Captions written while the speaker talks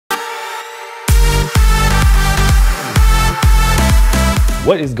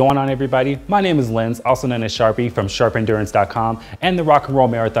What is going on, everybody? My name is Linz, also known as Sharpie from sharpendurance.com and the Rock and Roll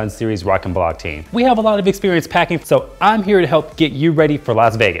Marathon Series Rock and Blog team. We have a lot of experience packing, so I'm here to help get you ready for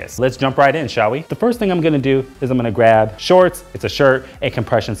Las Vegas. Let's jump right in, shall we? The first thing I'm gonna do is I'm gonna grab shorts, it's a shirt, and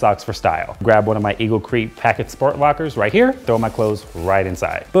compression socks for style. Grab one of my Eagle Creek Packet Sport lockers right here, throw my clothes right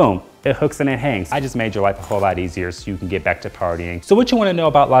inside. Boom. It hooks and it hangs. I just made your life a whole lot easier so you can get back to partying. So what you wanna know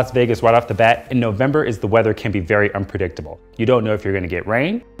about Las Vegas right off the bat in November is the weather can be very unpredictable. You don't know if you're gonna get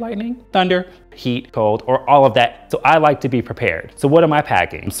rain, lightning, thunder, heat, cold, or all of that. So I like to be prepared. So what am I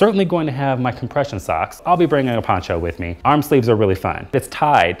packing? I'm certainly going to have my compression socks. I'll be bringing a poncho with me. Arm sleeves are really fun. It's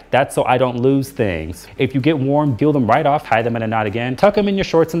tied. That's so I don't lose things. If you get warm, peel them right off, tie them in a knot again, tuck them in your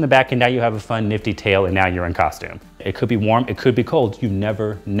shorts in the back, and now you have a fun nifty tail, and now you're in costume. It could be warm, it could be cold, you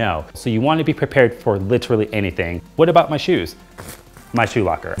never know. So you want to be prepared for literally anything. What about my shoes? My shoe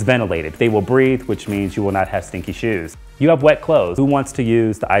locker. It's ventilated. They will breathe, which means you will not have stinky shoes. You have wet clothes. Who wants to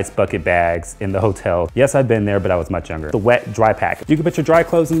use the ice bucket bags in the hotel? Yes, I've been there, but I was much younger. The wet, dry pack. You can put your dry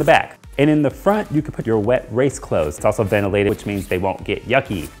clothes in the back. And in the front, you can put your wet race clothes. It's also ventilated, which means they won't get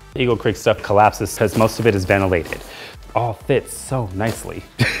yucky. Eagle Creek stuff collapses because most of it is ventilated. All fits so nicely.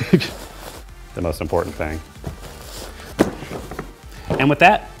 The most important thing. And with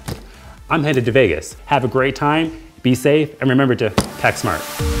that, I'm headed to Vegas. Have a great time, be safe, and remember to pack smart.